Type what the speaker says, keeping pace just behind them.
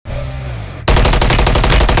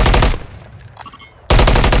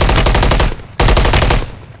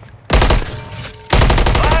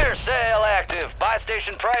active. Buy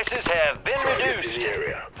station prices have been reduced. The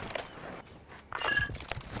area.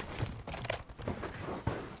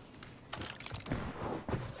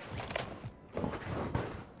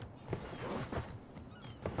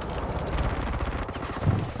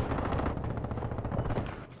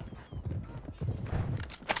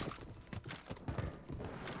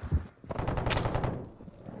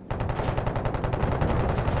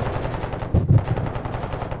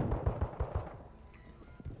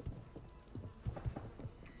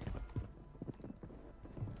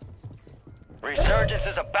 Resurgence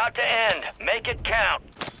is about to end. Make it count.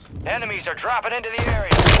 Enemies are dropping into the area.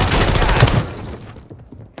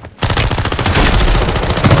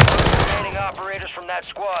 Remaining operators from that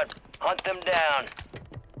squad. Hunt them down.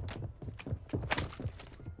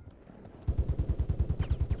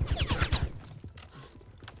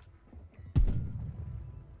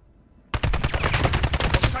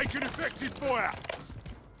 Taking effective fire.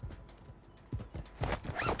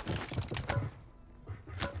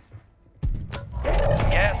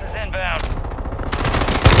 Gas is inbound.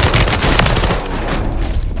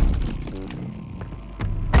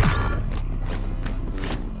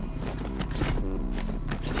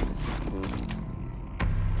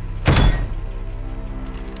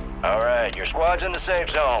 All right, your squad's in the safe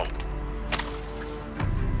zone.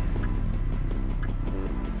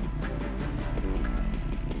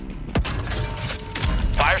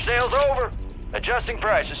 Fire sale's over. Adjusting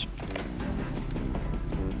prices.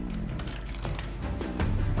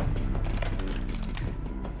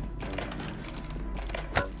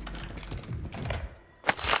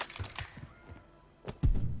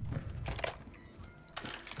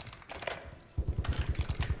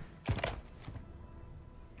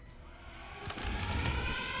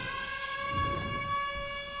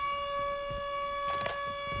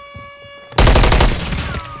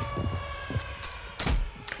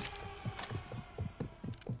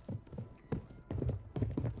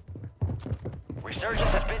 Resurgence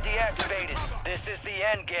has been deactivated. This is the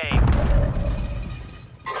end game.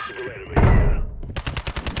 Possible enemy here.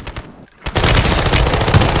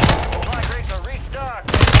 Supply crates are restocked.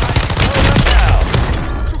 Load up now.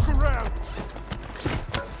 Took a round.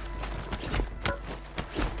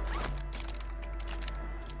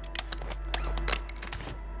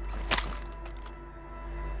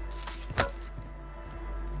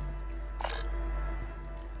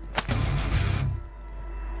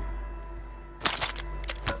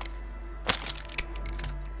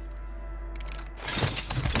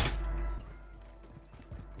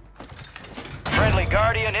 Friendly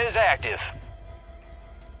Guardian is active.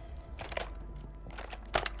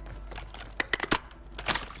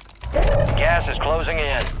 Gas is closing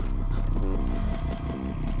in.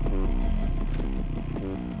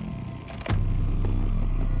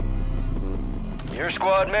 Your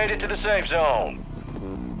squad made it to the safe zone.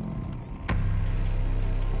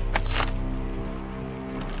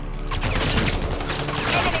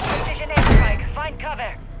 Enemy precision airstrike. Find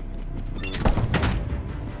cover.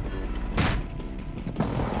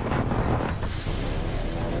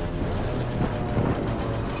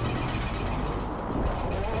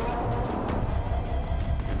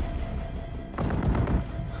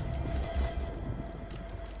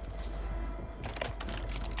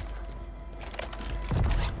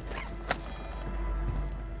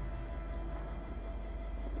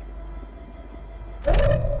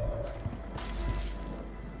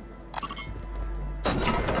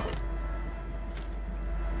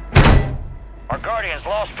 Our Guardians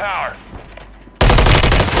lost power.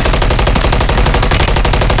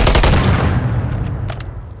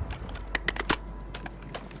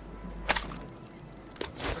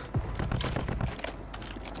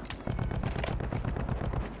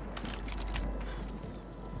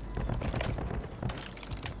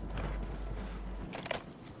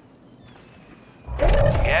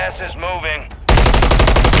 Gas is moving.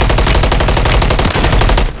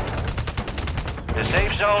 The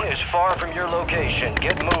safe zone is far from your location.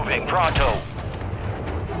 Get moving, pronto.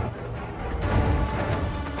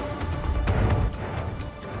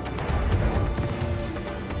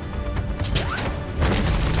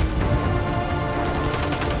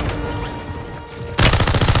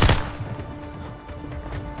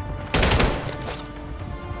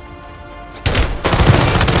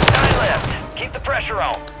 Nine left. Keep the pressure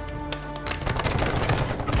on.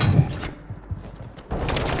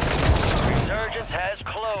 Resurgence has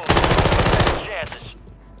closed. Chances.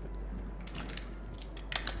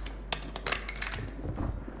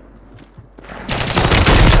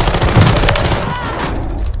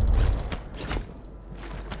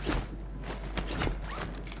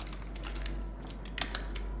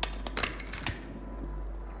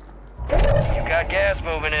 Gas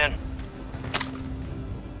moving in.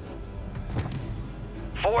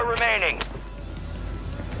 4 remaining.